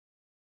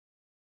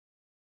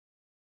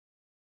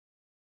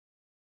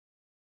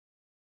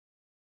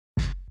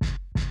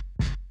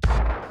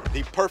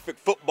perfect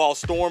football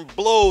storm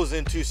blows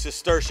into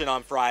Cistercian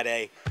on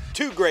Friday.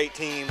 Two great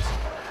teams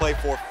play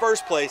for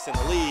first place in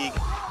the league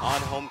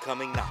on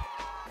homecoming night.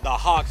 The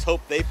Hawks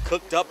hope they've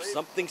cooked up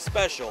something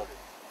special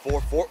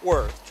for Fort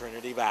Worth,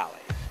 Trinity Valley.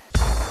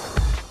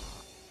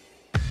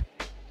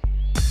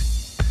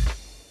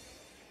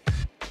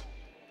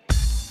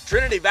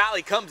 Trinity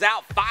Valley comes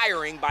out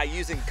firing by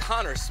using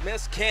Connor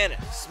Smith's cannon.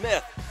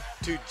 Smith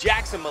to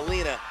Jackson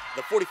Molina,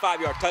 the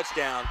 45-yard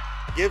touchdown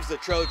gives the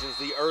Trojans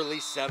the early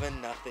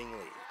 7-0 lead.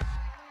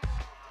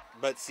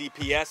 But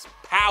CPS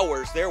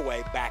powers their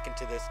way back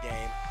into this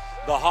game.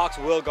 The Hawks'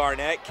 Will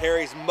Garnett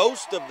carries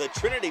most of the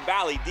Trinity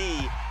Valley D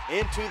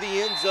into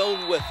the end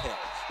zone with him.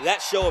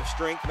 That show of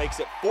strength makes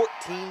it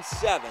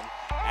 14-7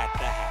 at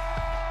the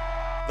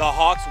half. The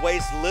Hawks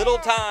waste little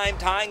time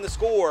tying the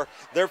score.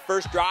 Their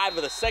first drive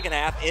of the second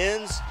half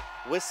ends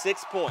with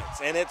 6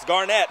 points, and it's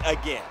Garnett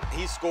again.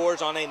 He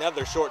scores on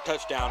another short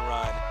touchdown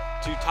run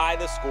to tie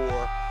the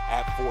score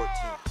at 14.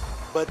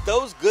 But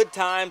those good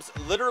times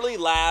literally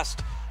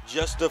last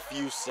just a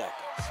few seconds.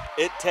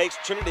 It takes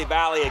Trinity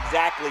Valley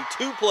exactly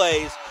 2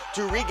 plays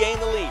to regain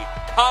the lead.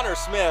 Connor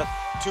Smith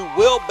to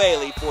Will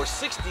Bailey for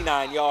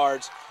 69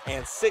 yards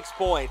and 6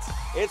 points.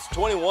 It's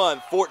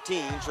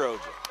 21-14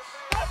 Trojans.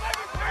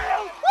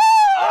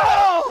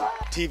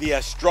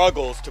 TVS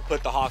struggles to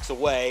put the Hawks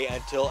away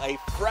until a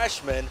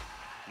freshman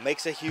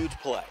makes a huge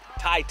play.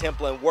 Ty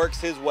Templin works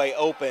his way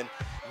open,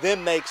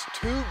 then makes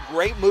 2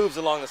 great moves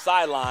along the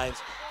sidelines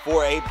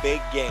for a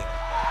big gain.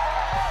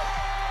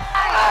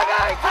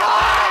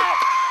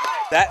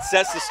 That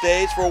sets the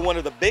stage for one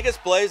of the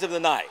biggest plays of the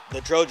night.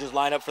 The Trojans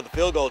line up for the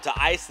field goal to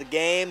ice the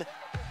game,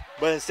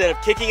 but instead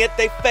of kicking it,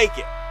 they fake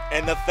it,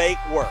 and the fake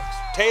works.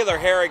 Taylor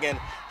Harrigan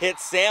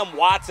hits Sam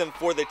Watson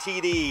for the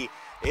TD.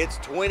 It's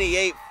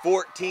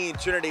 28-14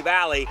 Trinity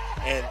Valley,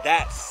 and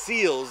that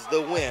seals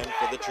the win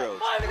for the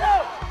Trojans.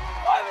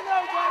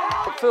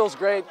 It feels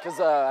great because,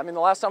 the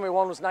last time we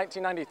won was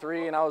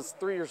 1993, and I was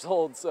 3 years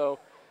old. So,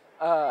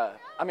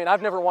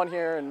 I've never won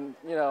here, and,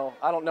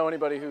 I don't know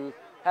anybody who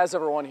has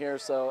ever won here.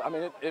 So,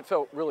 it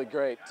felt really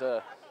great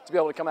to be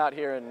able to come out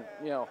here and,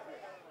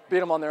 beat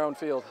them on their own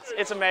field.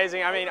 It's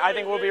amazing. I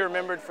think we'll be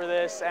remembered for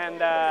this, and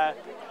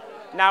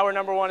now we're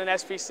 #1 in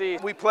SPC.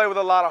 We play with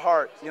a lot of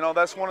heart.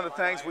 That's one of the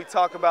things we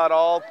talk about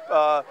all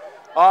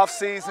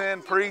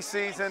off-season,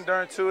 pre-season,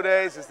 during 2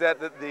 days, is that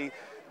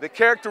the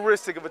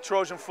characteristic of a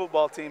Trojan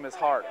football team is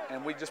heart.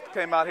 And we just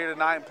came out here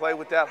tonight and played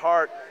with that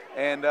heart.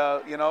 And,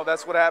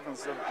 that's what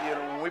happens.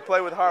 When we play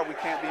with heart, we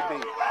can't be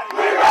beat.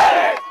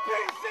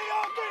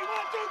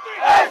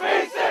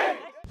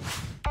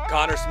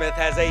 Connor Smith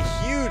has a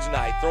huge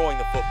night throwing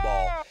the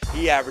football.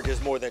 He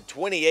averages more than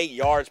 28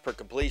 yards per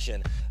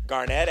completion.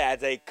 Garnett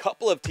adds a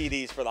couple of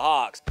TDs for the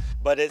Hawks,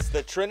 but it's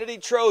the Trinity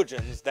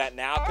Trojans that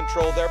now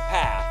control their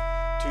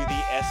path to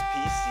the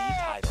SPC